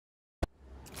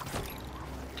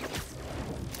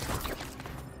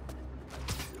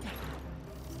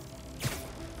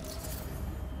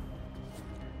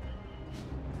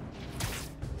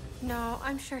No,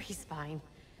 I'm sure he's fine.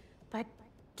 But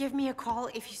give me a call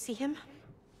if you see him.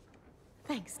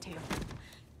 Thanks, Tail.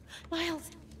 Miles!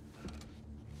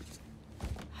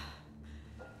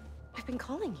 I've been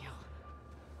calling you.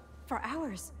 For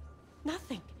hours.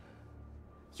 Nothing.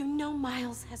 You know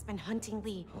Miles has been hunting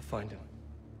Lee. I'll find him.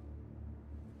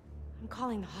 I'm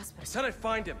calling the hospital. I said I'd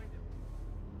find him!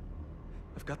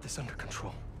 I've got this under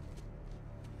control.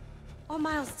 All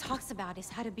Miles talks about is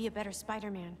how to be a better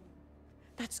Spider-Man.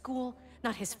 Not school,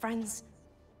 not his friends.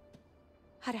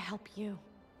 How to help you.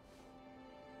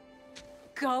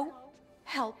 Go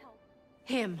help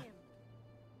him.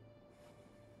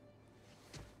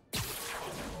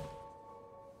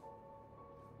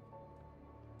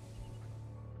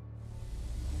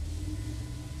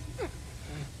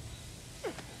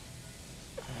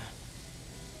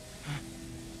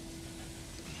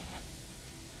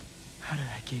 How did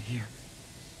I get here?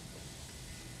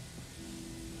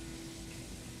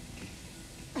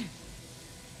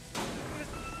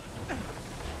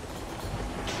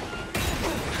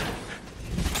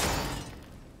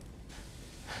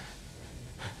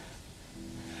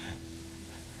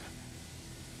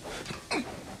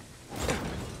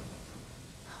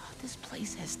 This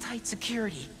place has tight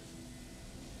security.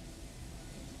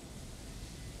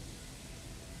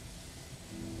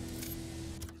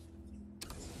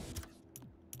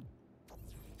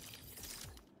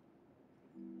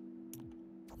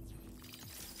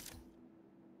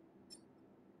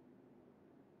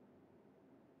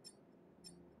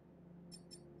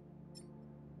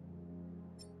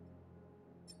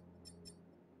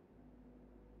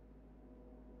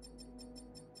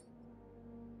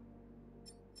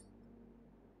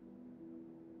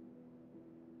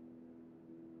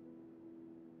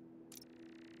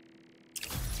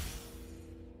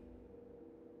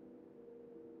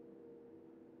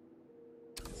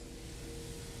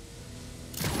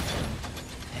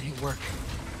 That didn't work.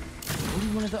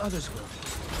 Maybe one of the others will.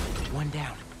 One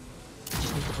down.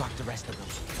 Just need to block the rest of them.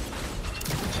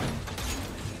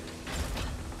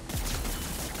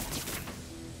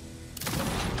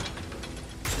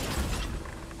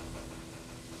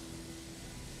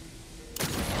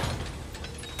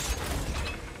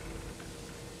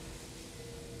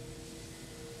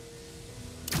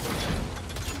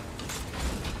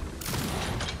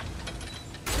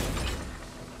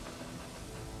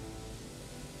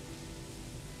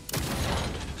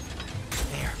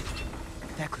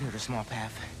 That cleared a small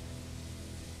path.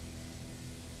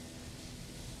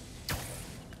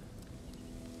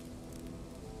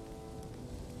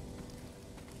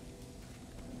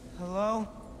 Hello?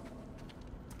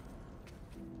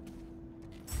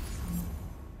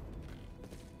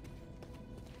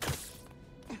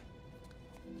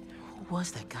 Who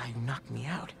was that guy who knocked me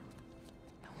out?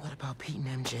 And what about Pete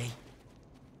and MJ?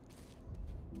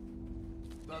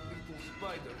 That little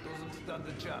spider doesn't stand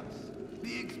a chance.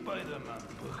 Big Spider-Man,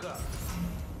 perhaps.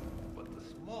 But the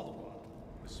small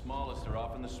one... The smallest are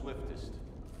often the swiftest.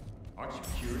 Aren't you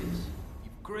curious?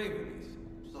 If Craven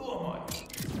is, so am I.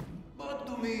 But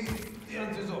to me, the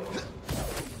answer's obvious.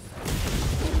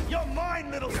 You're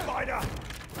mine, little spider!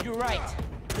 You're right.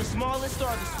 The smallest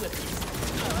are the swiftest.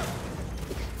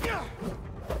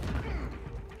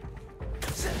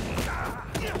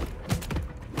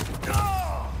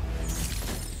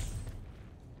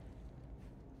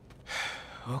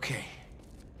 Okay.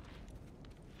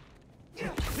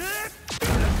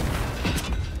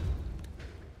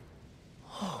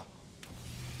 Oh.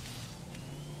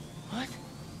 What?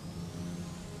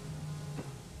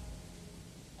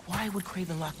 Why would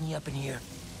Craven lock me up in here?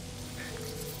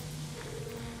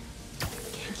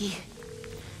 Genki,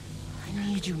 I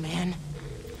need you, man.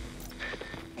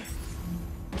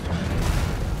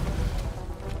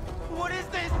 What is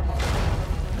this?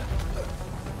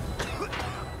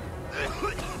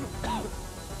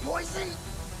 Poison?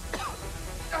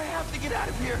 I have to get out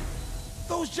of here.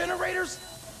 Those generators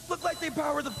look like they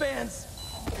power the fans.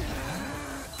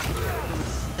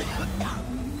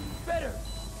 Better,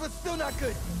 but still not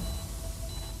good.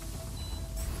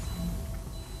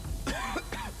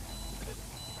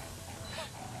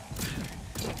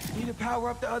 Need to power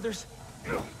up the others.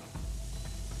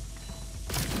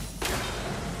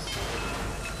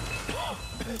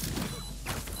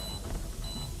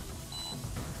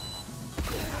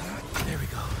 There we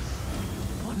go.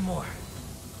 One more.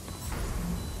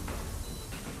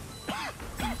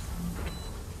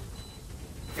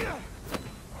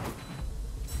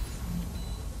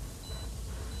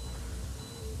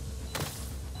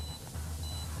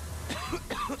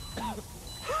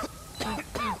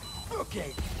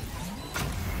 Okay.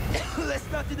 Let's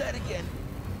not do that again.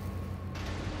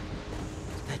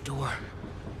 That door.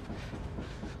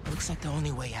 like the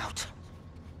only way out.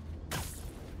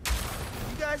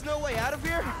 You guys know a way out of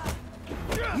here?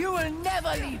 You will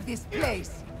never leave this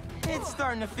place! It's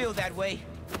starting to feel that way.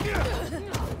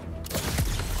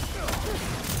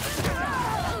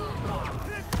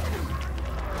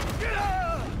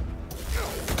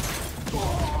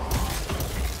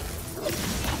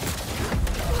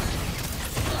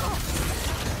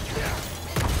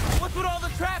 What's with all the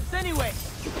traps anyway?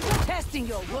 Testing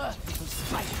your worth, little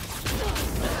spider.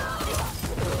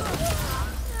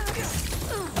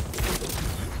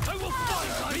 I will find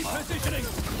repositioning!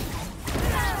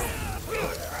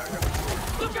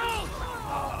 Look out!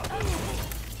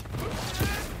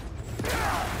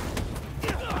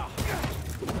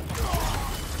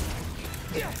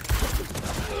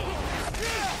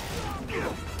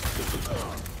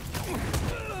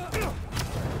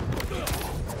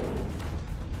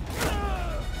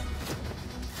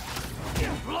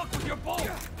 Block with your ball!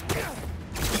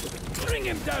 Bring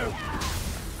him down!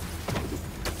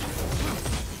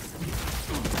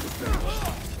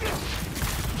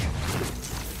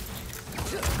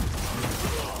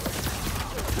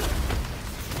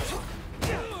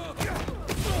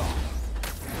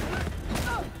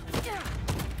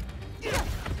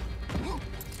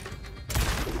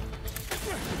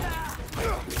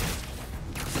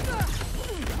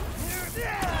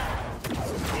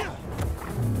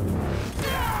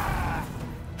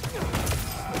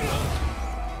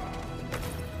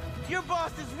 Your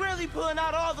boss is really pulling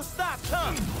out all the stops,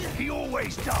 huh? He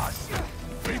always does!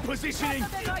 Repositioning!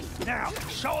 Now,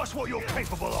 show us what you're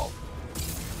capable of!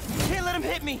 Can't let him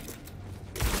hit me!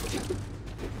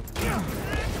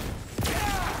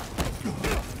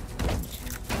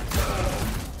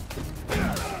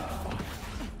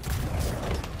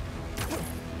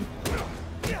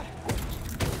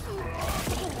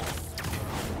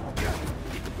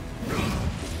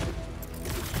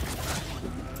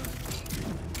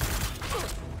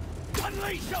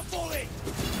 Unleash your bullet!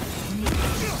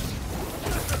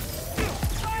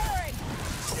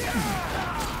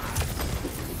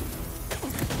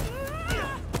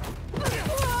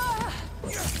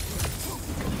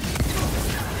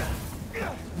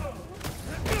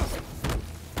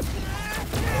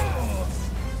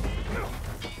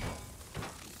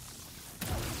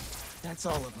 That's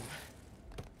all of them.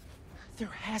 There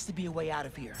has to be a way out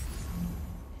of here.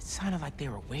 It sounded like they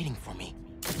were waiting for me.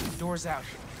 Door's out.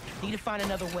 Need to find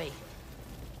another way.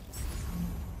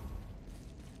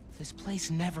 This place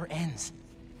never ends.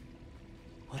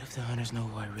 What if the hunters know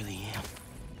who I really am?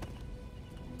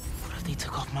 What if they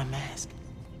took off my mask?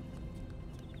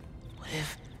 What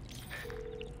if...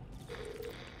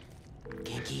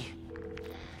 Genki,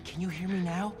 can you hear me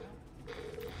now?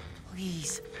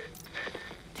 Please.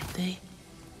 Did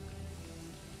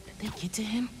they get to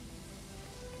him?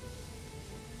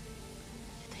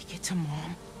 Did they get to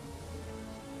Mom?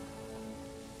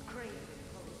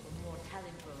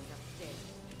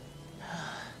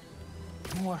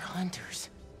 More hunters.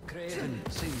 Craven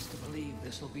seems to believe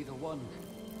this will be the one.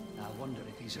 I wonder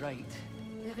if he's right.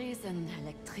 There is an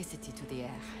electricity to the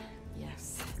air,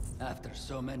 yes. After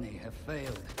so many have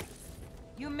failed.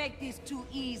 You make this too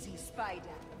easy, Spider.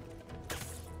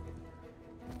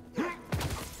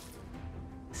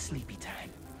 Sleepy time.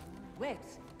 Wait,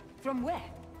 from where?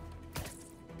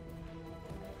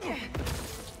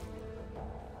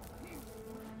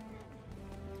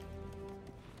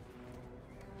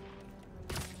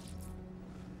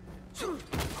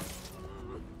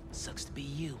 Sucks to be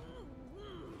you.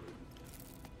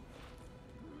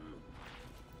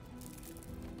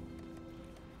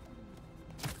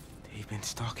 They've been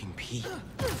stalking Pete.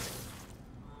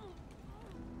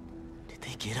 Did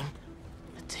they get him?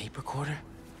 A tape recorder?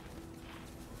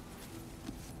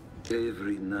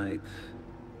 Every night,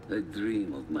 I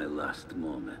dream of my last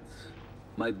moments.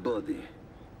 My body,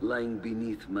 lying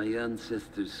beneath my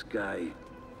ancestors' sky,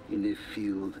 in a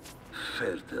field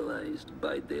fertilized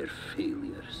by their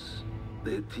failures.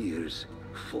 Their tears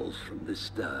fall from the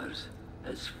stars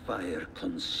as fire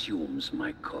consumes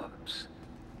my corpse.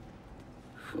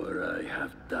 For I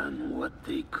have done what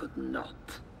they could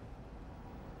not.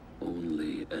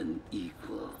 Only an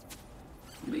equal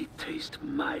may taste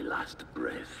my last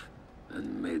breath,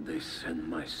 and may they send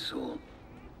my soul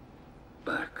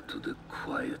back to the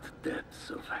quiet depths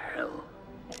of hell.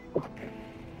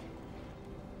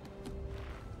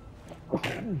 I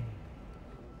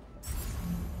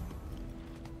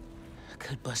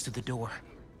could bust through the door.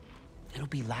 It'll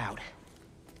be loud.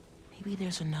 Maybe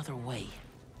there's another way.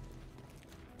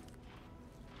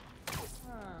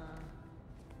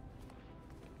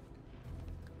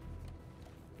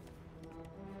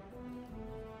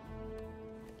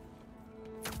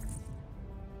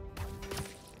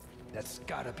 That's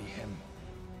gotta be him.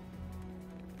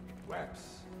 Webs.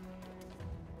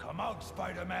 Come out,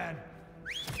 Spider-Man.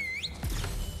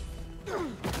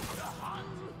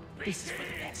 This is for the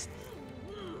best.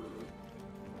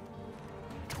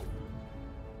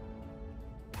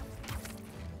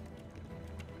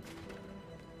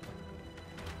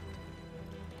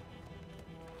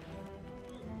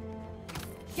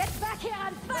 Get back here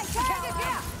and fight! Target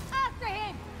here! After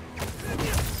him!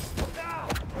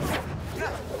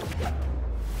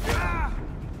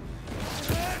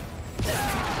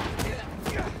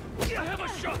 I have a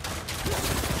shot!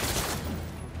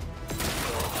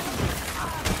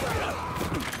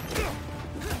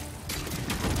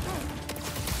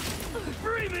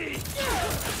 Free me!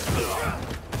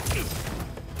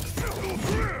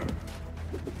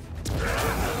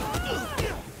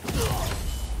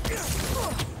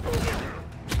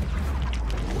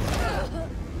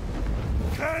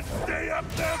 Can't stay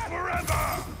up there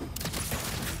forever!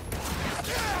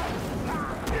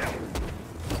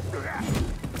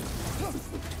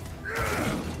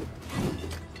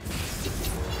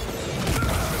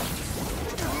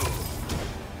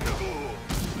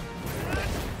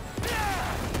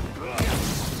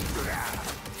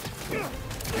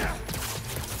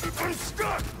 I'm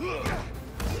stuck!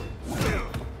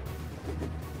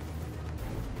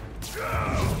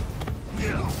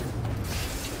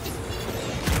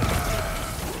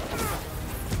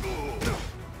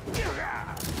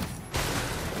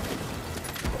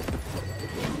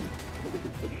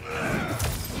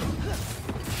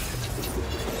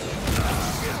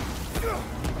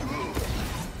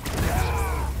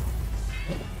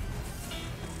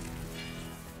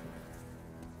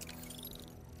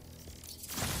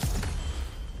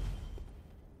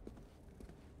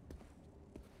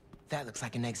 That looks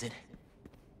like an exit.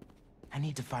 I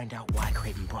need to find out why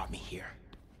Craven brought me here.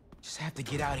 Just have to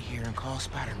get out of here and call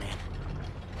Spider-Man.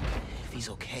 If he's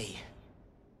okay.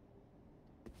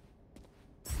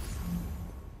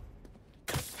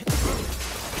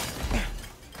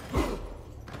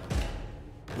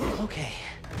 Okay.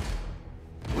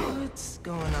 What's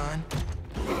going on?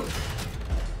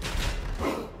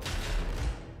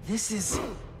 This is...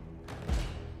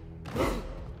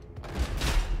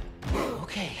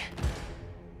 Okay.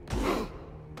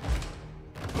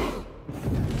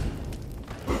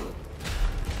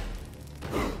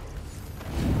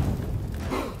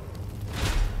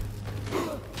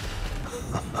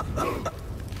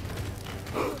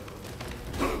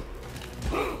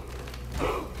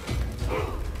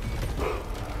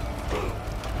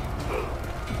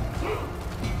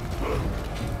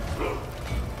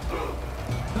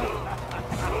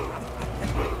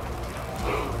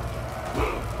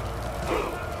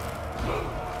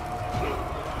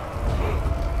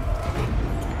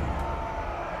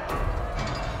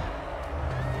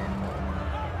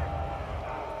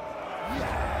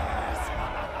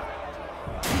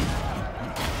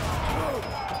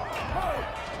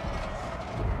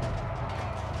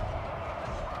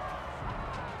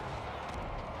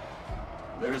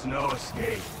 There's no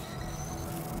escape.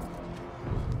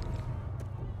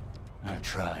 I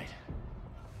tried.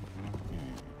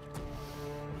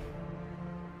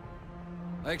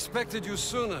 I expected you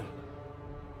sooner.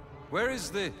 Where is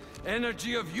the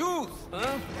energy of youth,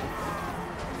 huh?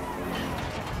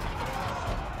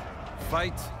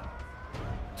 Fight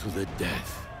to the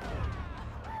death.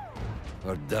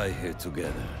 Or die here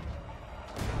together.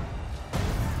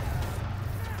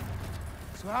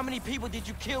 So how many people did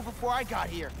you kill before I got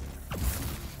here?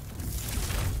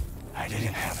 I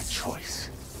didn't have a choice.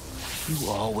 You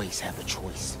always have a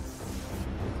choice.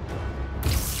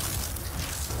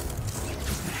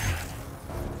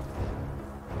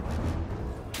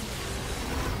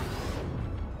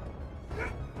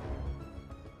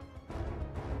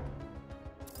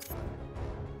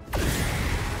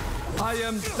 I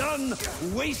am done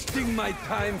wasting my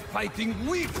time fighting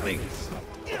weaklings.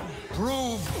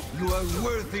 Prove you are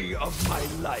worthy of my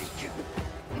like.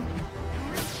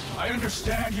 I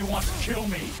understand you want to kill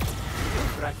me,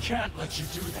 but I can't let you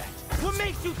do that. What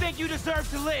makes you think you deserve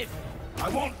to live? I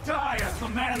won't die as the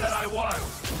man that I was.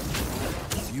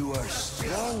 You are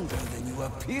stronger than you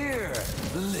appear,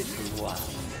 little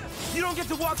one. You don't get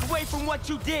to walk away from what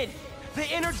you did. The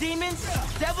inner demons,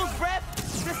 devil's breath,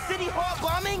 the city hall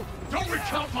bombing. Don't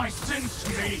recount my sins to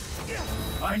me.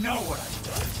 I know what I've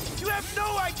done. You have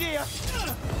no idea!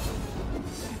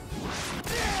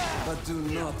 But do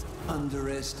not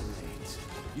underestimate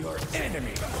your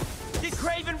enemy. Did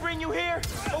Craven bring you here,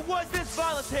 or was this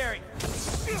voluntary?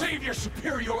 Save your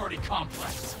superiority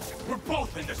complex. We're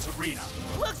both in this arena.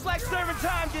 Looks like serving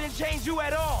time didn't change you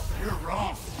at all. You're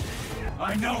wrong.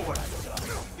 I know what I've done.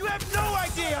 You have no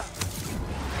idea!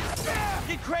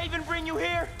 Did Craven bring you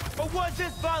here, or was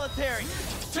this voluntary?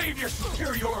 Save your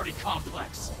superiority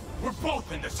complex. We're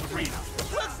both in this arena.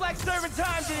 Looks like serving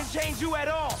time didn't change you at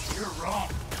all. You're wrong.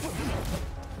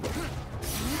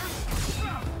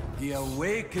 He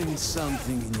awakened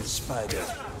something in the spider,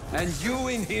 and you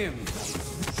in him.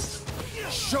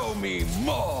 Show me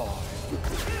more!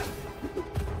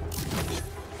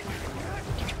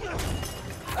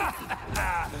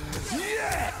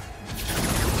 Yeah!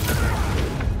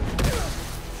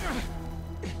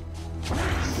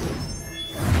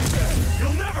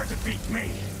 You'll never defeat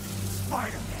me!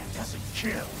 Spider-Man doesn't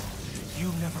kill. You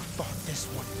never fought this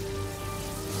one.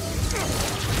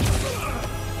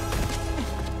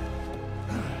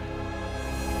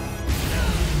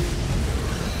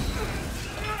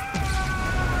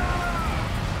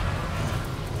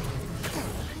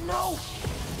 No!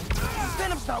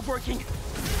 Venom's not working!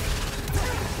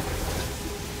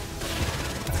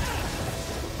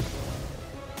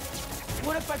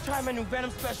 What if I try my new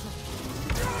Venom special?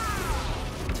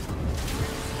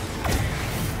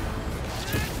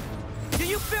 Do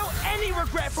you feel any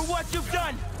regret for what you've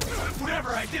done?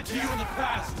 Whatever I did to you in the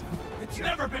past, it's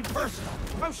never been personal.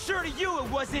 I'm sure to you it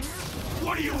wasn't.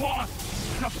 What do you want?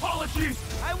 An apology?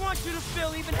 I want you to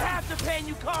feel even half the pain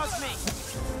you caused me.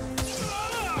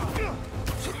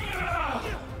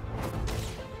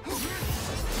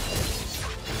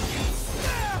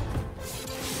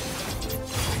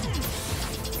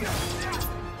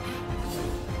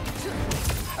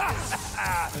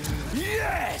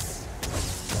 Yes!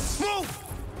 Move!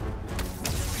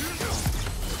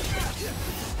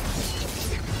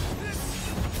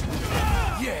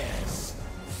 Yes!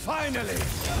 Finally,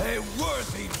 a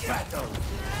worthy battle!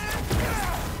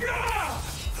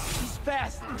 He's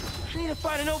fast. I need to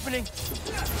find an opening.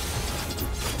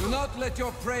 Do not let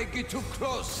your prey get too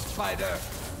close, Spider!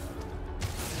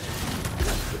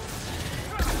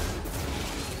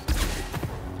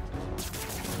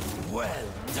 Well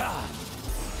done!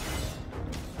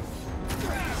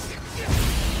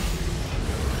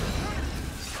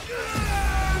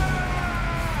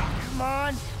 Come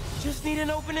on, just need an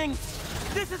opening.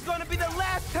 This is gonna be the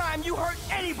last time you hurt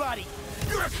anybody.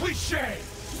 You're a cliché!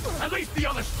 At least the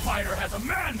other spider has a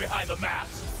man behind the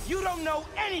mask! You don't know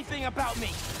anything about me.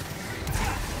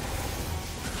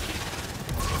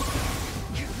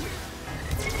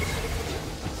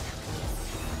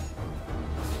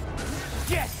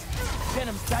 Yes,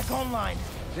 Venom's back online.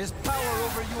 His power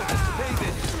over you has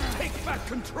faded. Take back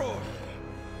control!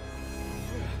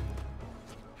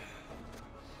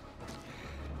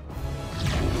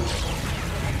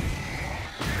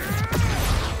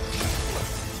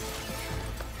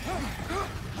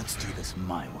 Let's do this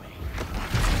my way.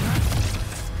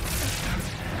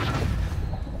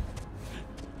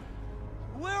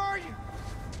 Where are you?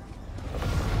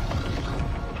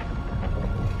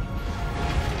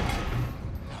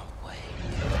 No way.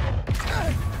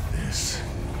 This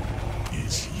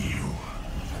is you.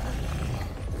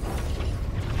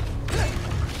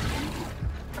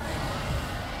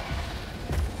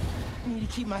 I need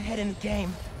to keep my head in the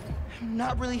game. I'm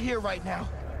not really here right now.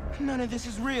 None of this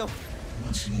is real.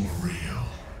 What's more real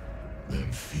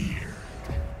than fear?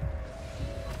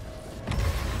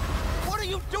 What are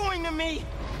you doing to me?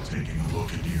 Taking a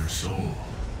look into your soul,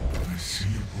 I see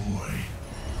a boy,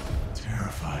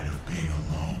 terrified of being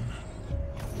alone,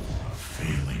 of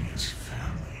failing his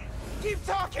family. Keep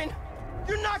talking!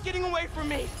 You're not getting away from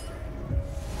me!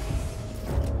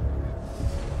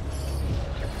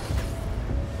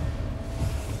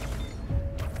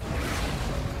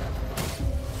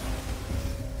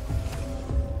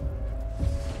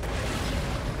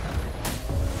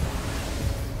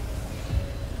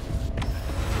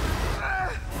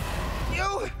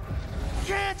 You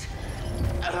can't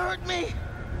hurt me!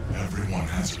 Everyone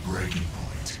has a breaking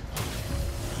point.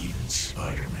 Even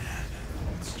Spider-Man.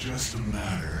 It's just a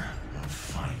matter of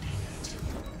finding it.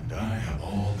 And I have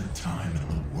all the time in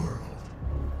the world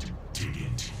to dig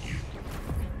into you.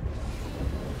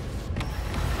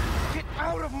 Get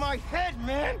out of my head,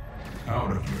 man!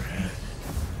 Out of your head.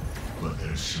 But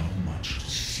there's so much to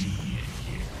see in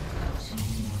here. So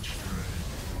much dread.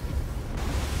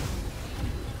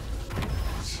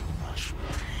 So much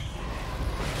pain.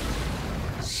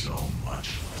 So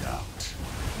much doubt.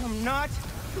 I'm not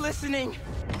listening!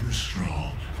 You're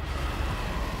strong.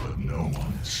 But no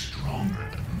one is stronger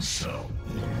than himself.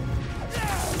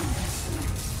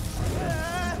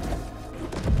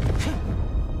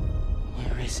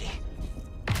 Where is he?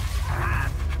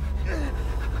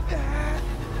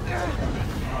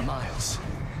 Miles.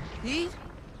 He?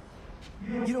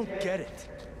 You don't get it.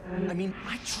 I mean,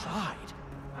 I tried.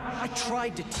 I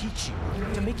tried to teach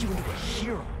you, to make you into a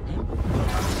hero.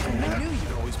 I knew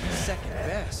you'd always be second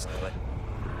best, but...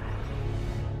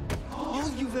 all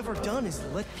you've ever done is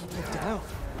let people down.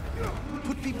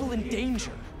 Put people in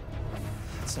danger.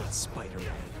 That's not Spider-Man.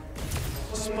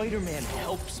 Spider-Man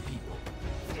helps people.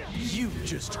 You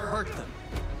just hurt them.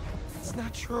 It's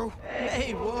not true.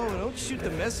 Hey, whoa, don't shoot the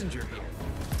messenger here.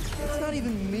 It's not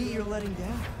even me you're letting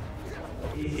down.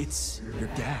 It's your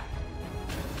dad.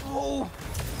 Oh!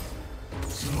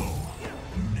 So,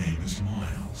 your name is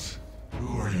Miles.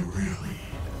 Who are you really,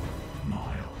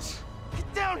 Miles?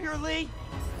 Get down here, Lee!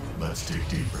 Let's dig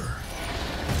deeper.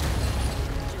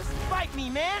 Just fight me,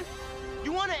 man!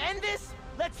 You wanna end this?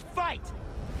 Let's fight!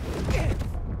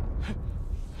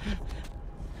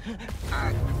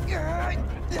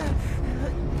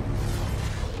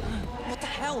 What the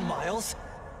hell, Miles?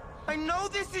 I know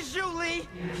this is you, Lee!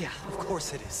 Yeah, of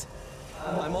course it is.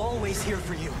 I'm always here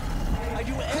for you. I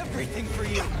do everything for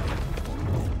you.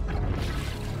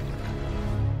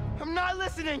 I'm not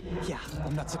listening! Yeah,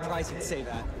 I'm not surprised you'd say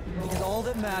that. Because all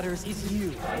that matters is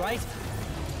you, right?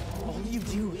 All you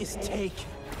do is take.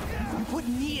 You put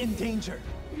me in danger.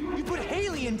 You put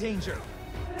Haley in danger.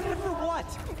 And for what?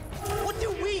 What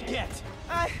do we get?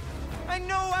 I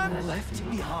know I'm... left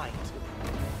behind.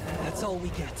 That's all we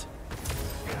get.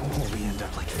 Or we end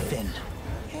up like Finn.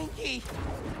 Ganke!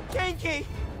 Ganke!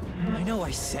 I know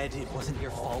I said it wasn't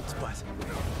your fault, but...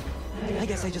 I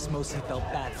guess I just mostly felt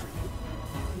bad for you.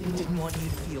 I didn't want you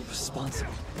to feel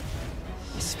responsible.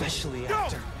 Especially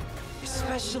after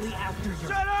your...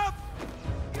 Shut up!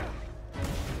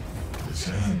 This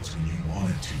ends when you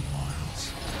wanted to,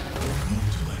 Miles. You're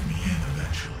going to let me in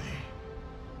eventually.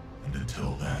 And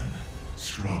until then,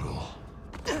 struggle.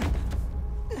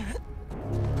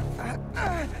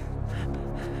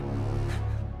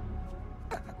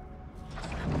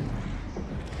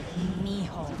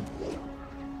 Mijo.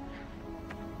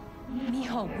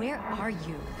 Mijo, where are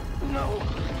you? No!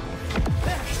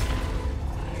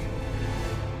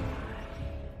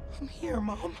 I'm here,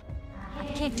 Mom. I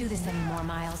can't do this anymore,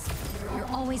 Miles. You're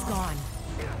always gone.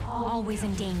 Always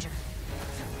in danger.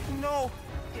 No!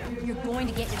 You're going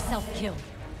to get yourself killed.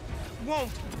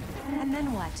 Won't! And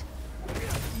then what?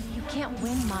 You can't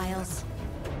win, Miles.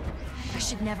 I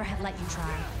should never have let you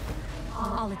try.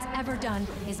 All it's ever done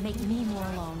is make me more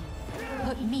alone.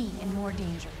 Put me in more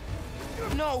danger.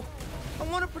 No! I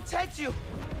want to protect you!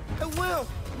 I will!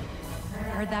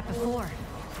 Heard that before.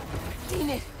 Mean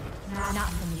it! Not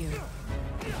from you.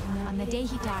 On the day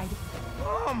he died,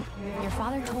 Mom! your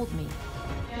father told me,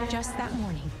 just that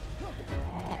morning,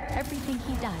 that everything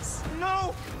he does...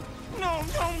 No! No,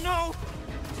 no, no!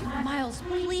 Miles,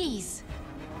 please!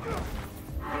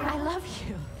 I love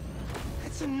you.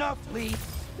 That's enough, Lee.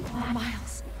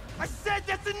 Miles. I said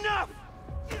that's enough!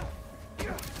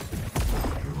 You're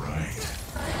right.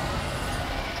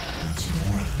 That's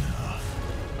more than enough.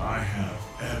 I have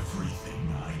everything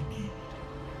I need.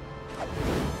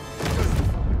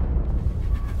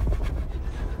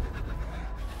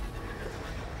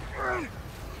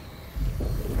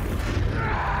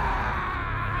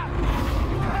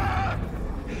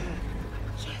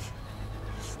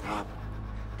 Stop.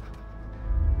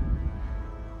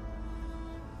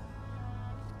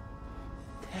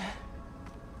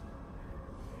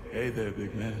 Hey there,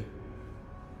 big man.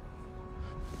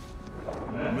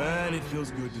 Man, it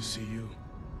feels good to see you.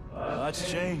 Lots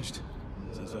changed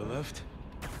since I left.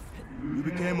 You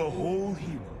became a whole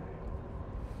hero.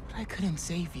 But I couldn't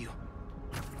save you.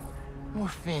 Or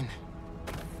Finn.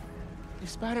 If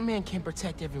Spider-Man can't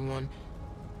protect everyone,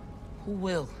 who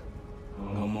will?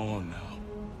 Come on now.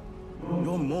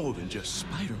 You're more than just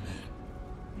Spider-Man.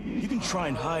 You can try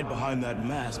and hide behind that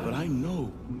mask, but I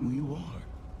know who you are.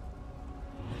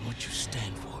 And what you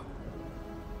stand for.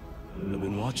 I've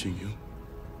been watching you.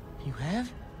 You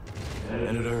have?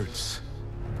 And it hurts.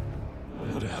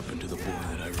 What happened to the boy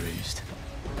that I raised?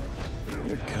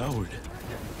 You're a coward.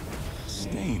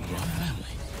 Stained my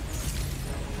family.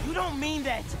 You don't mean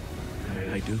that!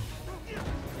 I do.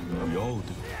 We all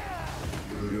do.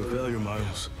 You're a failure,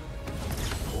 Miles.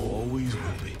 Always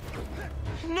will be.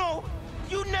 No!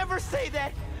 You never say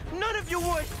that! None of you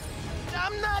would!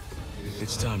 I'm not...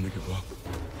 It's time to give up.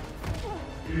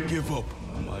 Give up,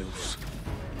 Miles.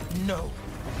 No.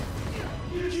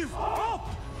 Give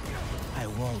up! I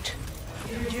won't.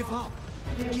 Give up.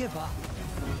 Give up.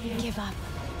 Give up.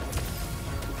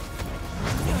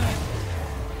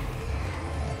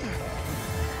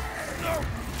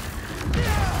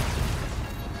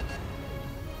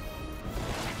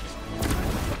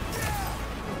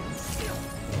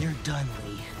 You're done,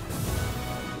 Lee.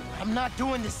 I'm not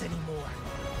doing this anymore.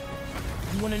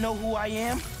 You wanna know who I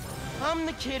am? I'm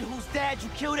the kid whose dad you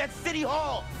killed at City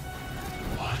Hall.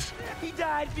 What? He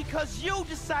died because you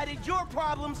decided your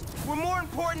problems were more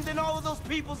important than all of those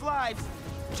people's lives.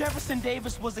 Jefferson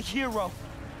Davis was a hero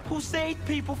who saved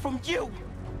people from you.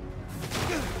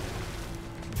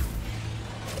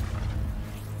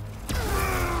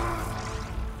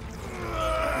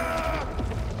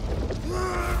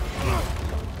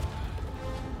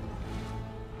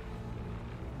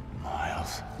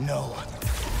 Miles. No.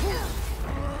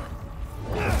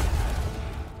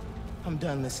 I'm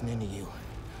done listening to you.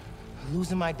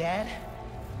 Losing my dad?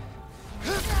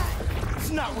 It's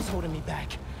not what's holding me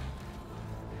back.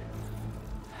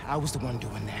 I was the one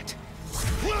doing that.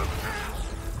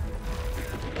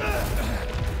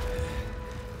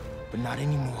 But not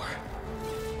anymore.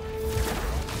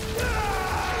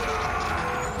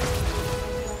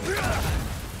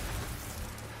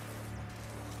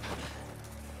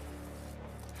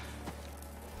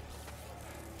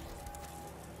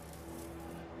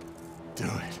 Do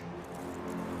it.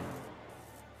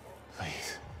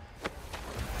 Please.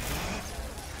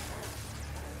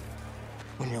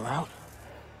 When you're out,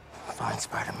 find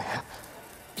Spider-Man.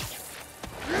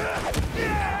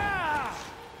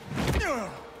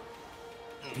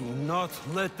 Do not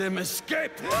let them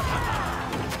escape!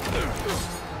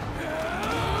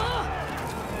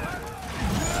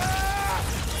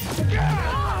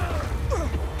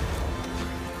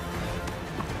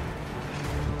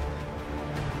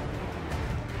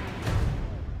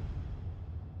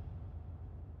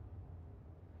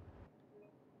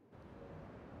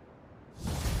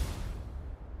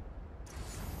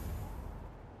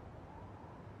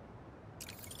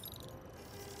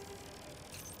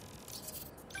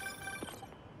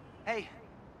 Hey,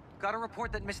 got a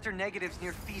report that Mr. Negative's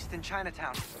near Feast in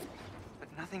Chinatown, but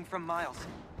nothing from Miles.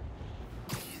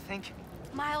 You think?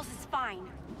 Miles is fine.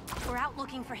 We're out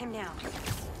looking for him now.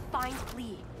 Find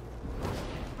Lee.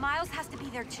 Miles has to be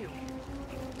there too.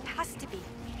 Has to be.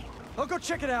 I'll go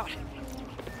check it out.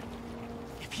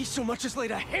 If he so much as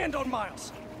laid a hand on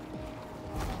Miles.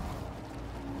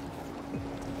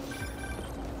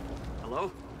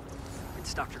 Hello?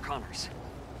 It's Dr. Connors.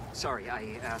 Sorry,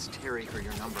 I asked Harry for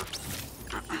your number.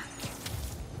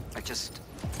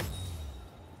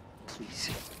 Please,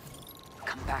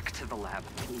 come back to the lab.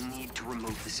 We need to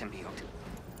remove the symbiote.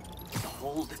 The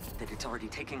hold that it's already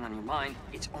taking on your mind,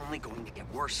 it's only going to get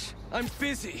worse. I'm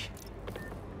busy.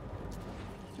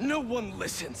 No one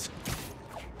listens.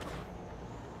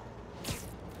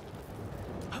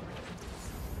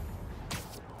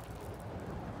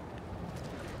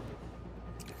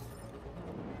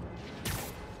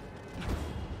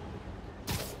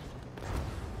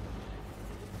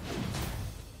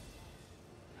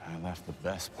 I left the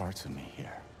best parts of me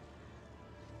here.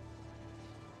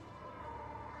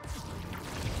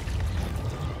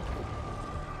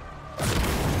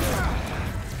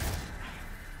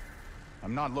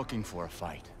 I'm not looking for a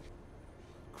fight.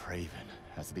 Craven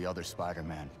has the other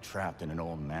Spider-Man trapped in an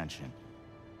old mansion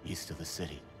east of the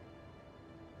city.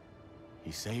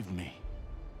 He saved me.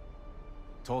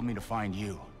 Told me to find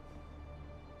you.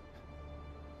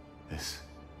 This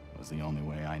was the only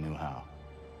way I knew how.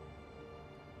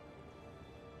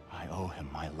 I owe him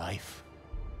my life.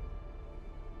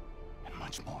 And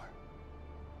much more.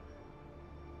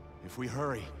 If we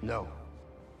hurry... No.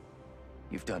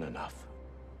 You've done enough.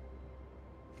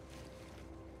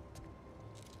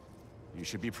 You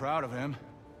should be proud of him.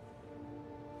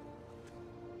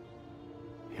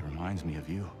 He reminds me of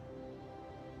you.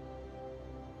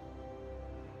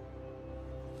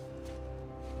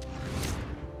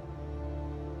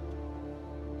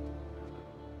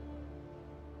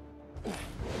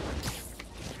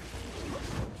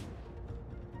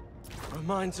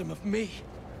 Reminds him of me.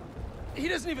 He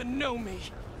doesn't even know me.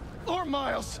 Or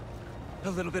Miles. A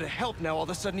little bit of help now, all of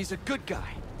a sudden he's a good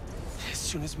guy. As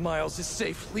soon as Miles is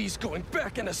safe, Lee's going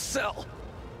back in a cell.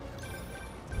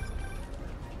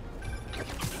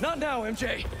 Not now,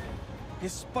 MJ.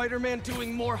 Is Spider-Man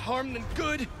doing more harm than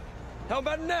good? How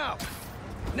about now?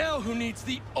 Now who needs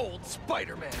the old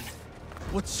Spider-Man?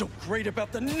 What's so great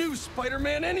about the new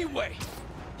Spider-Man anyway?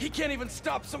 He can't even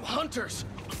stop some hunters.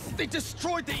 They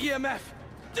destroyed the EMF.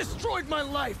 Destroyed my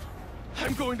life.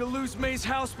 I'm going to lose May's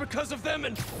house because of them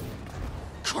and...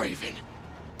 Craven.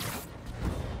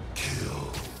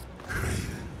 Kill Craven.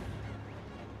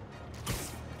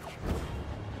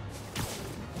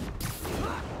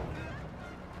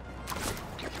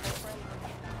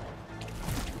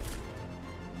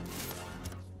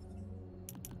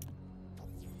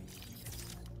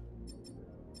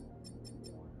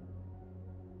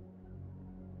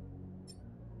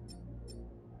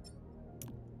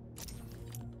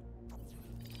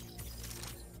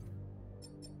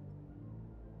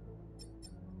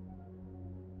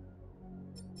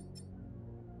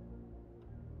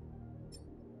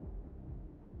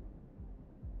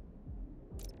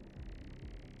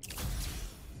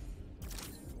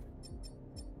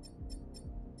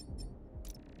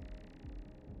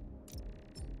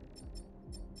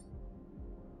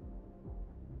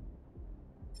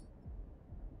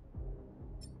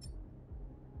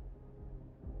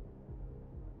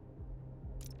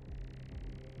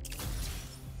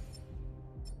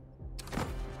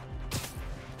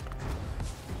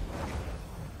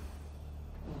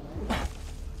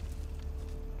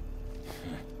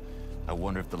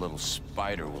 wonder if the little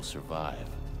spider will survive.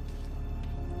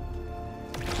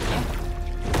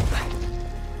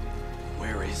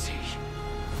 Where is he?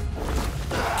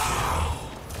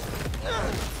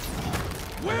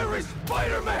 Where is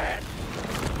Spider-Man?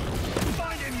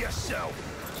 Find him yourself!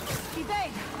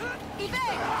 Evade! Evade!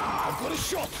 I've got a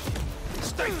shot!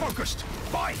 Stay focused!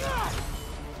 Fight!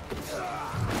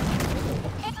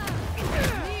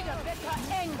 Need a better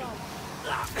angle!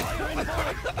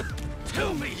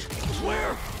 Tell me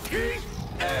where he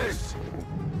is!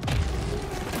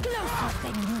 Closer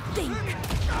than you think!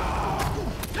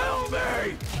 Tell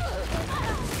me!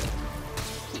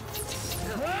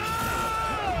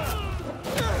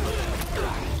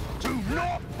 Do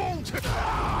not falter!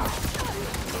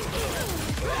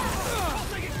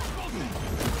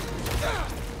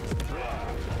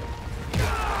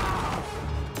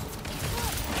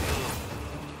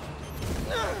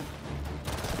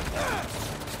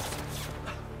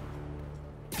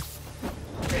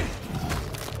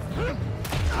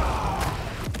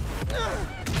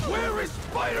 Where is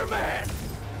Spider-Man?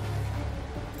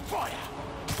 Fire!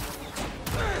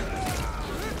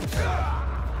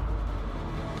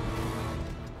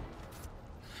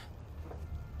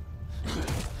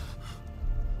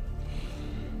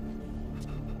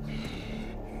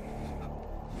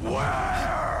 Where?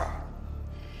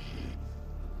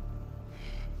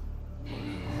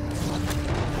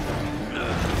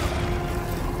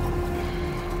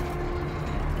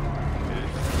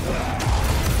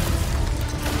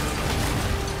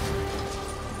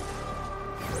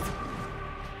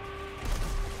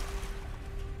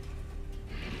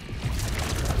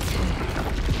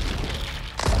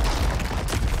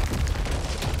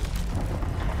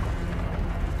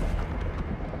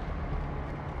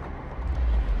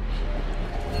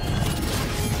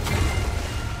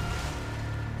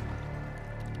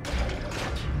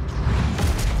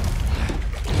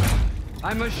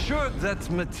 I'm assured that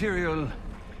material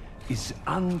is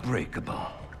unbreakable.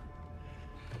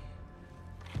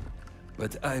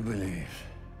 But I believe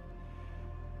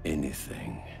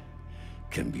anything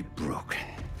can be broken.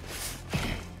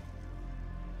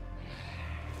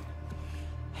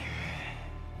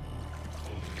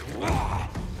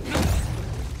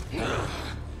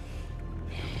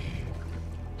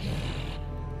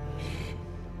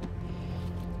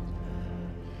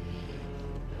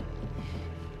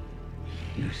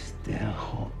 You still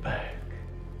hold back.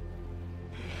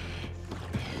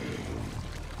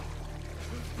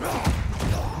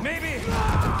 Maybe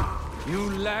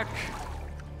You lack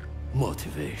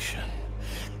motivation.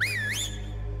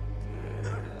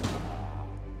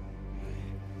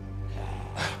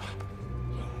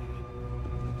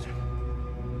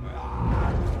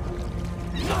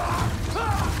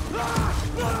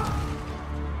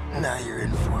 now you're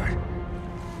in for it.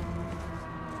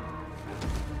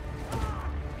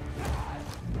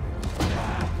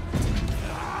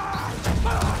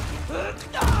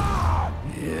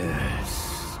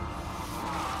 Yes.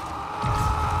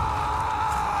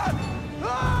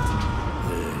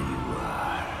 There you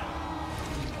are.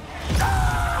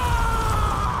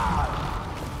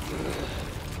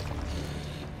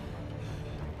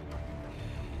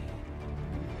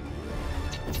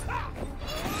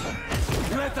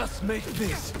 Let us make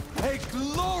this a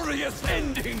glorious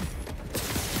ending!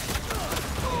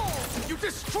 You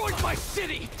destroyed my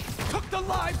city! Took the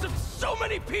lives of so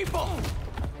many people!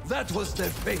 That was their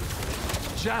fate,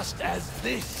 just as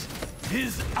this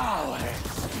is ours!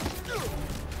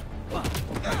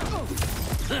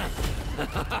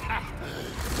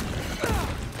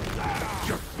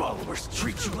 Your followers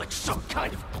treat you like some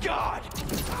kind of god!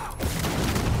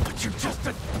 But you're just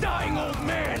a dying old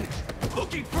man,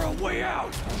 looking for a way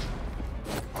out!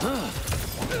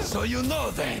 So you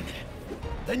know then?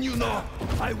 Then you know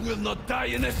I will not die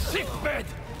in a sickbed!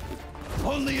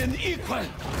 Only an equal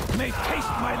may taste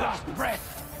my last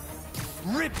breath!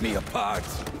 Rip me apart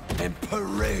and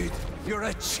parade your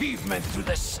achievement through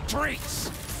the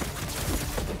streets!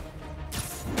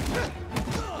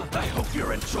 I hope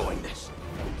you're enjoying this.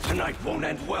 Tonight won't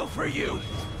end well for you.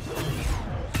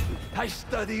 I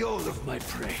study all of my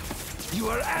prey. You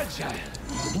are agile,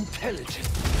 intelligent,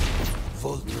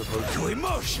 vulnerable to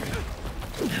emotion.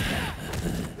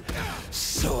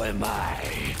 So am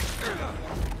I.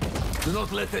 Do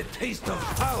not let the taste of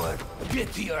power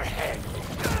get to your head.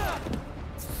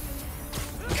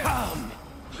 Come!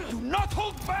 Do not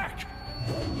hold back!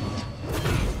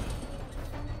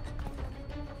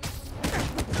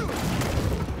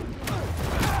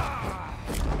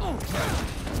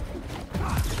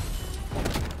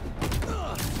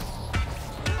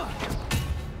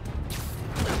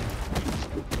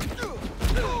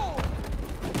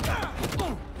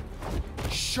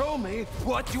 me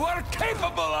what you are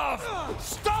capable of!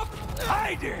 Stop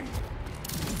hiding!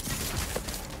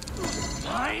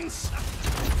 Minds?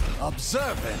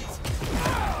 Observant.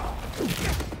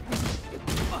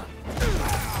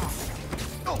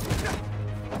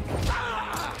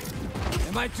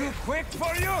 Am I too quick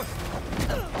for you?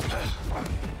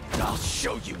 I'll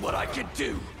show you what I can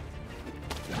do!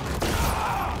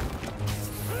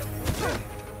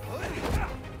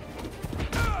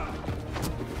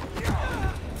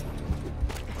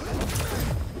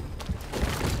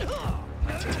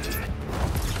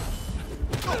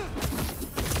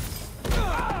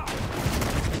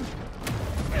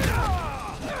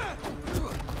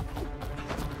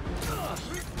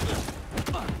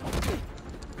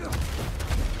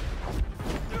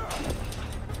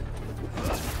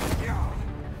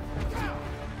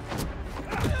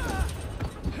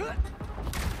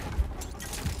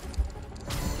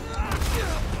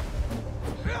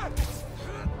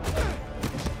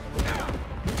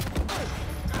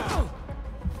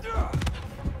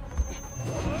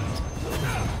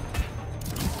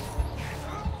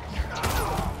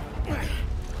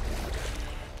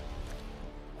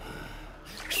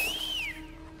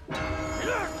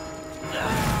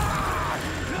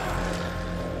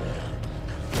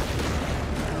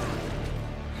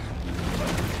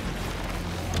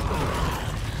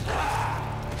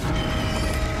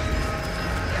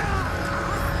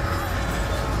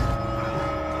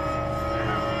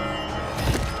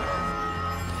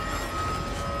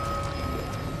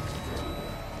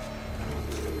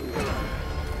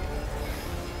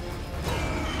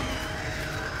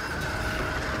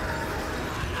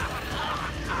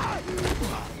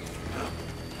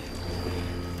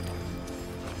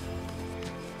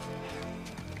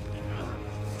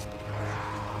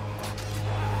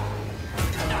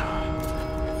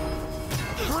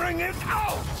 Bring it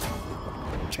out!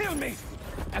 Kill me,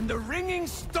 and the ringing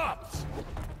stops!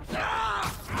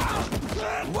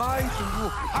 Why do you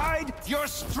hide your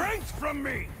strength from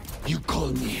me? You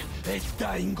call me a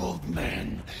dying old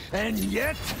man, and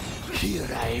yet here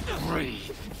I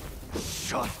breathe.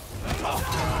 Shut up!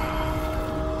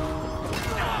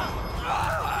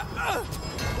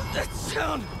 That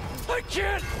sound! I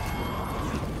can't!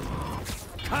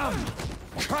 Come!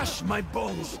 Crush my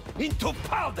bones into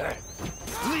powder!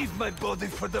 Leave my body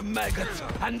for the maggots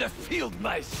and the field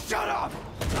mice! Shut up!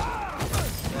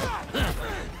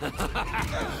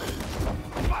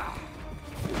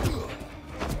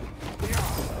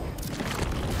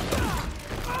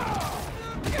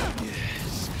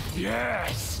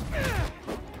 Yes! Yes!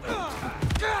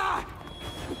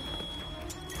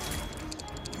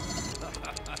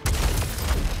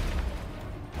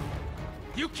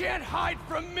 You can't hide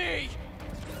from me!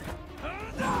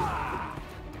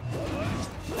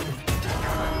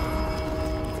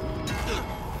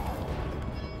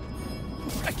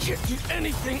 I can't do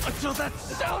anything until that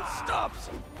sound stops!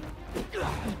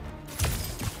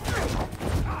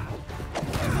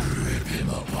 Rip him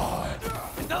apart.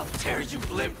 And I'll tear you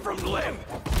limb from limb!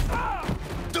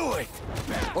 Do it!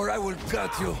 Or I will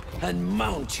gut you and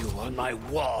mount you on my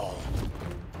wall!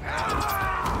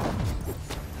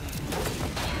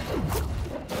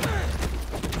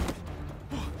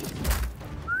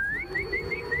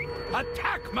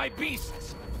 Attack my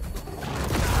beasts!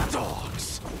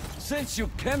 Dogs! Since you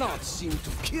cannot seem to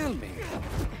kill me,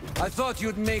 I thought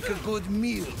you'd make a good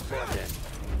meal for them.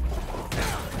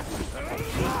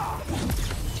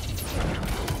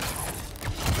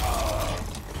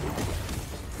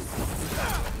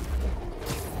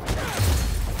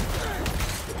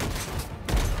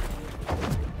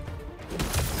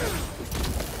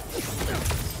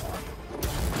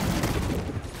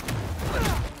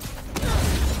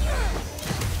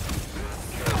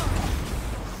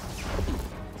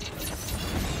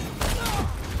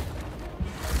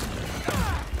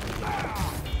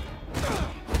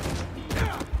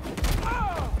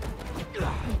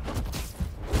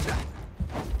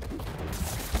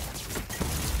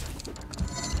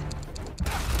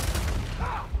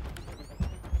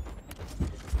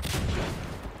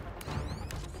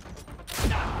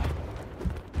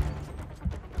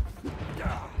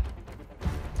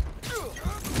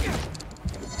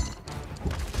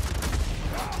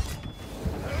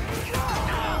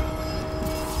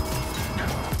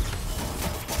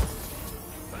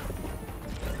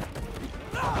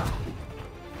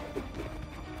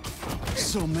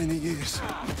 So many years,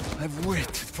 I've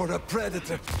waited for a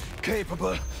predator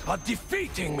capable of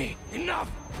defeating me.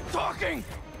 Enough talking!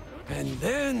 And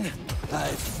then I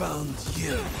found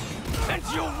you. And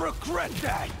you'll regret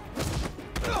that!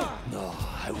 No,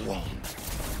 I won't.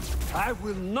 I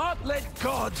will not let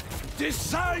God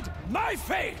decide my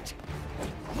fate!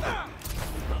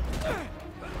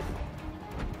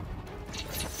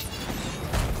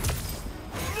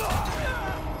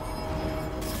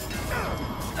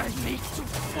 I need to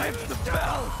flip the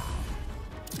bell!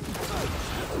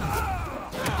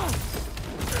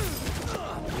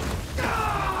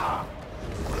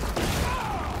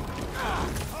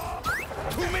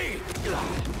 To me!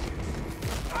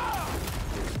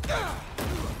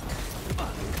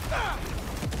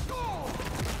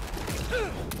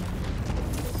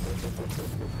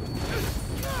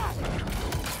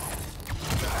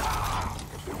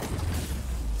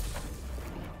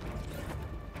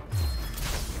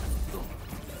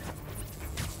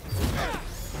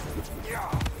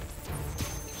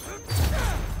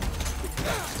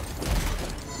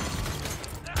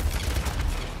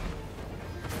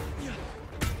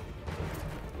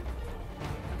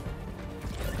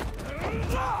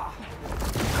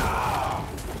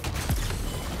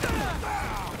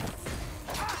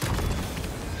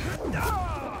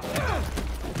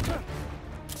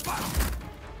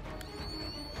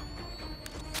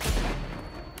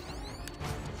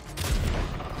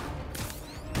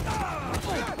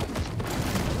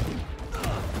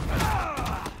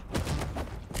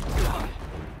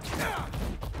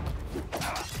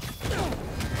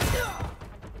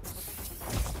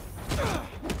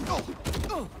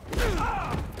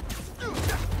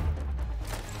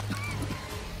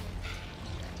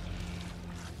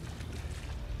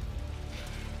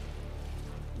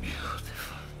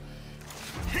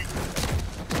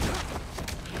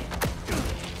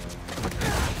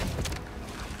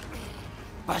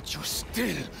 But you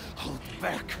still hold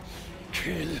back.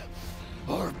 Kill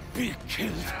or be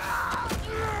killed.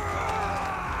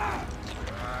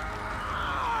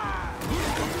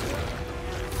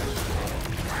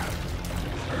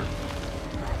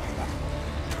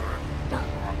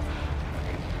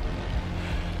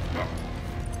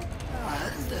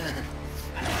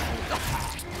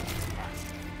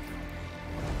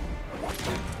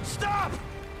 Stop!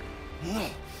 No.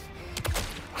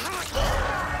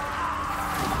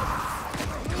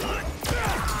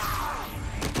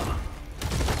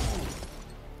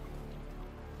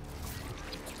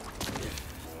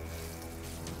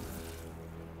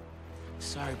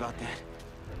 Sorry about that.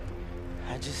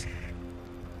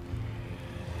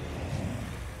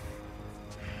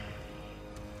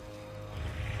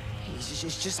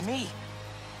 It's just me.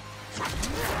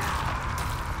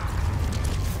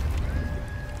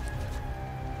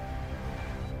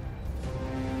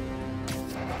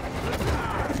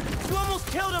 You almost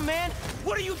killed him, man!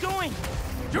 What are you doing?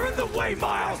 You're in the way,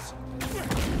 Miles!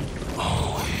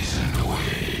 Always in the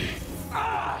way.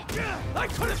 Ah! I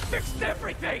could have fixed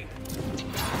everything!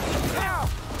 How?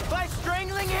 By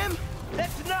strangling him?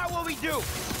 That's not what we do!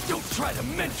 Don't try to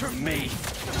mentor me!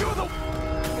 You're the...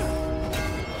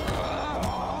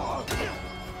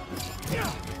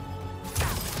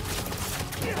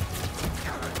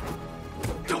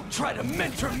 Don't try to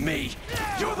mentor me!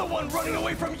 You're the one running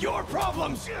away from your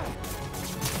problems!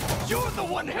 You're the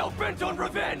one hell-bent on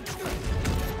revenge!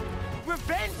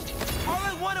 Revenge? All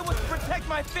I wanted was to protect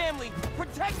my family!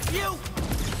 Protect you!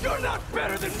 You're not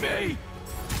better than me!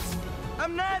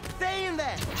 I'm not saying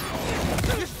that!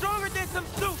 You're stronger than some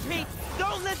soup, Pete!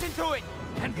 Don't listen to it!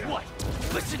 And what?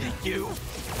 Listen to you?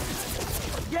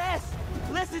 Yes!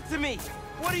 Listen to me!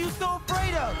 What are you so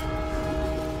afraid of?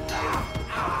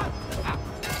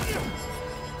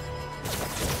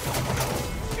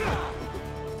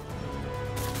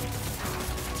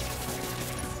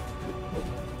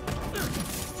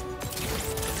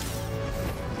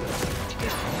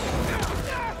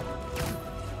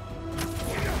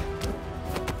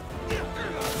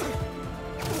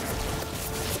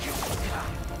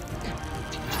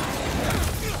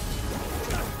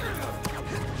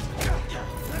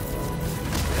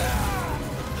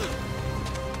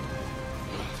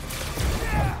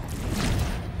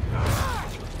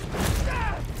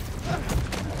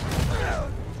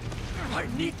 I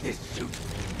need this suit.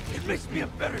 It makes me a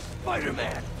better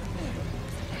Spider-Man.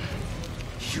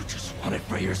 You just want it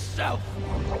for yourself.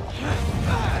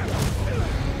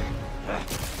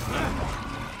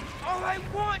 All I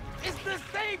want is to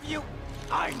save you!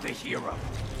 I'm the hero.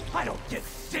 I don't get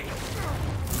saved.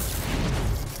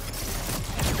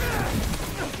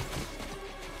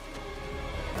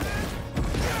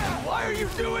 Why are you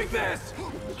doing this?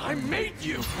 I made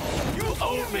you. You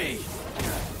owe me.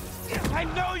 I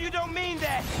know you don't mean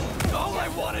that! All I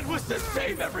wanted was to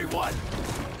save everyone!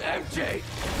 MJ!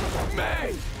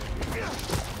 May!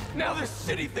 Now the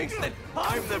city thinks that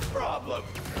I'm the problem!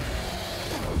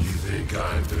 You think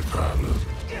I'm the problem?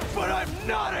 But I'm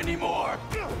not anymore!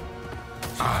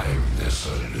 I'm the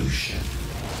solution.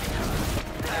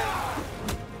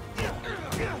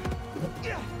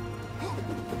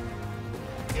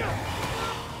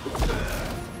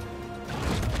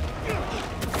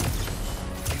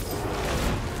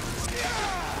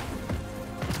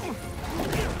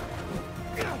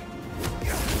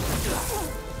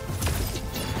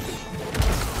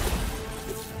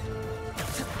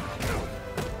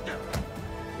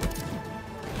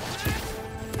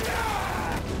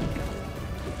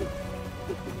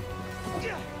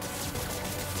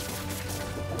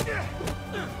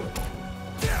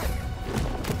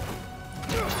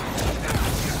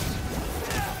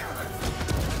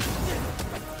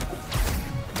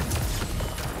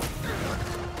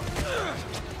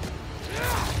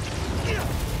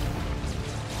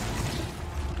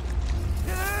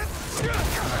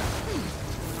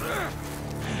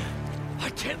 I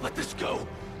can't let this go.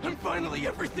 I'm finally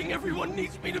everything everyone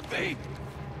needs me to be.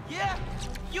 Yeah?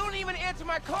 You don't even answer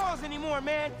my calls anymore,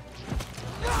 man.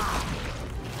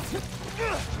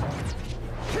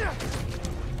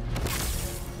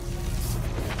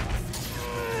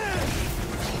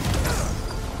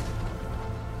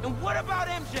 And what about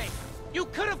MJ? You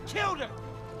could have killed her.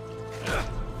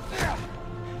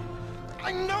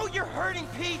 I know you're hurting,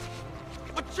 Pete,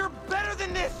 but you're better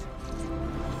than this.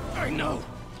 I know,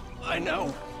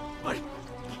 but...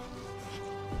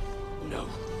 No.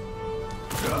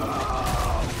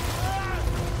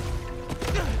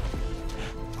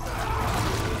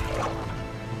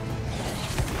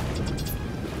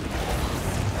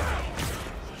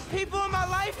 People in my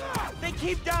life, they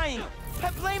keep dying.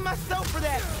 I blame myself for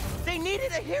that. They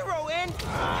needed a hero, and... if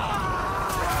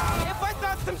I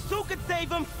thought some suit could save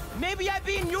them, maybe I'd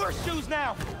be in your shoes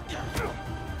now.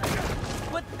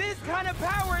 But this kind of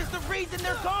power is the reason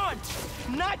they're gone.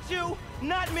 Not you,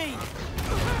 not me.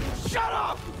 Shut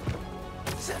up!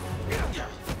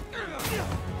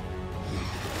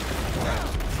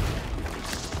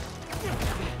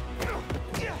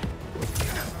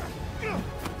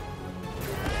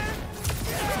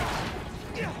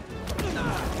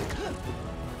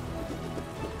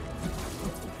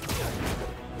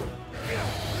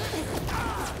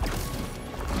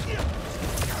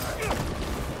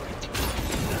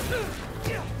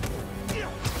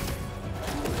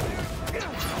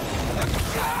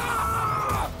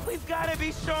 We've got to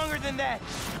be stronger than that.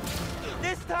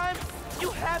 This time, you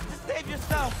have to save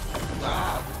yourself.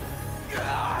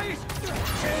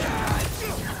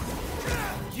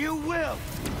 You will.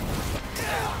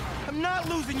 I'm not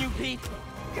losing you, Pete.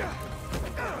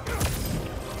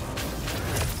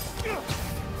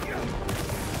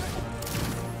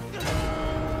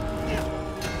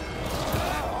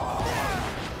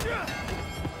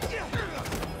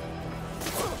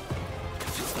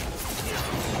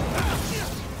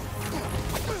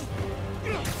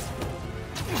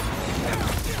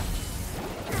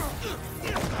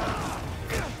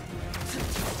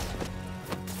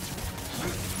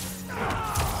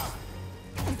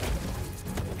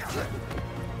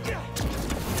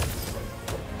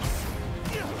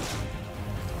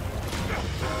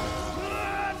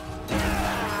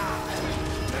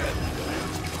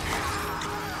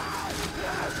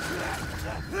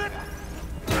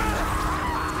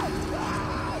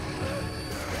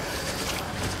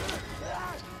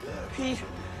 Pete,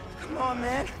 come on,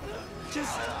 man.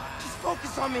 Just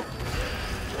focus on me.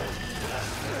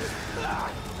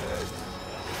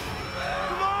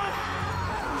 Come on!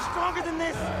 You're stronger than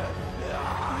this.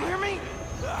 You hear me?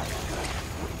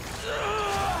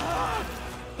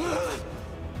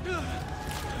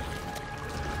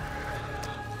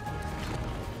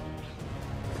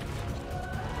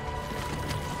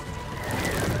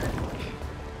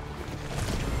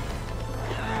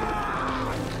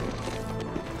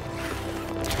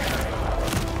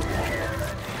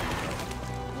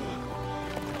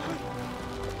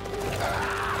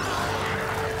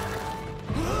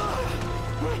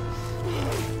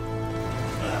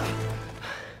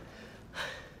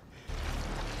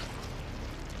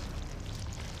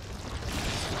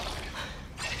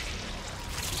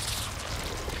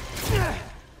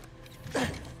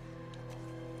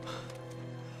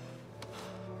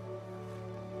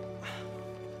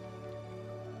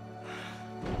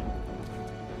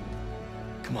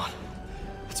 Come on,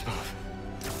 let's move.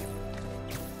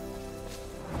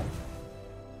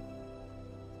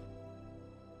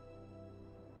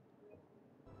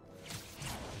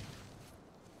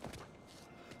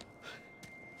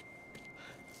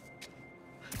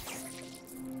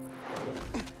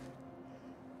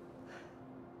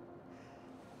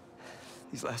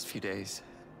 These last few days...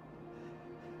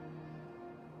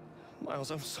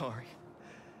 Miles, I'm sorry.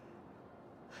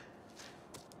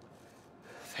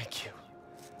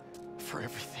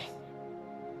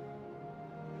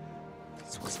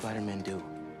 It's what Spider-Man do.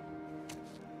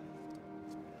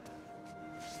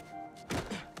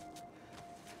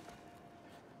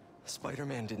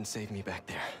 Spider-Man didn't save me back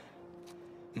there.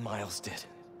 Miles did.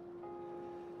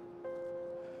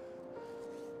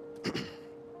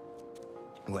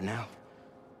 What now?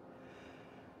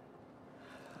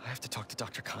 I have to talk to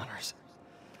Dr. Connors.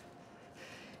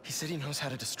 He said he knows how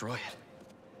to destroy it.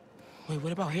 Wait,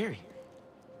 what about Harry?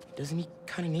 Doesn't he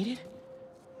kind of need it?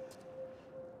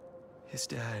 His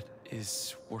dad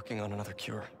is working on another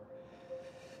cure.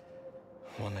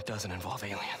 One that doesn't involve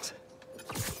aliens.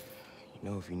 You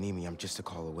know, if you need me, I'm just a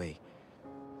call away.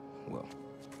 Well,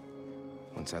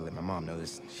 once I let my mom know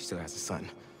this, she still has a son.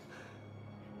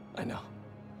 I know.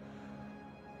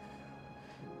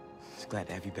 Just glad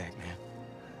to have you back, man.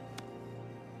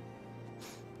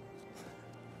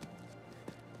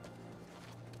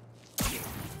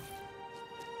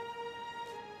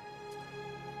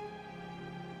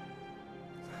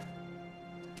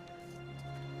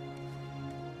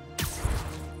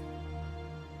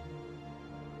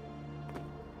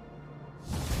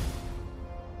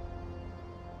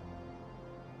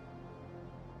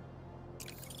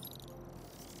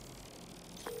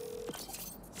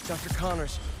 Dr.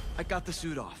 Connors, I got the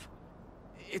suit off.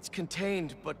 It's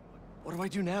contained, but what do I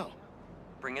do now?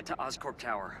 Bring it to Oscorp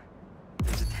Tower.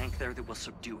 There's a tank there that will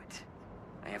subdue it.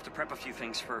 I have to prep a few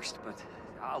things first, but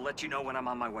I'll let you know when I'm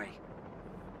on my way.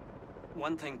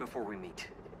 One thing before we meet.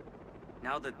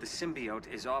 Now that the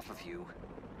symbiote is off of you,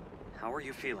 how are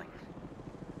you feeling?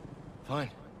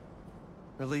 Fine.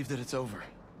 Relieved that it's over.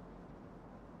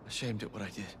 Ashamed at what I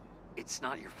did. It's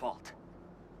not your fault.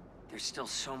 There's still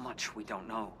so much we don't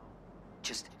know.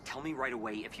 Just tell me right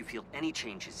away if you feel any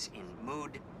changes in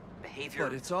mood, behavior...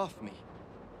 But it's off me.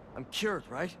 I'm cured,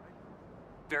 right?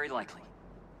 Very likely.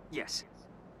 Yes.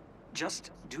 Just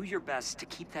do your best to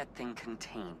keep that thing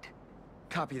contained.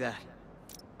 Copy that.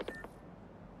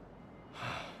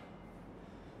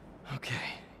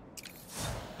 Okay.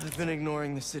 I've been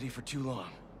ignoring the city for too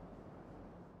long.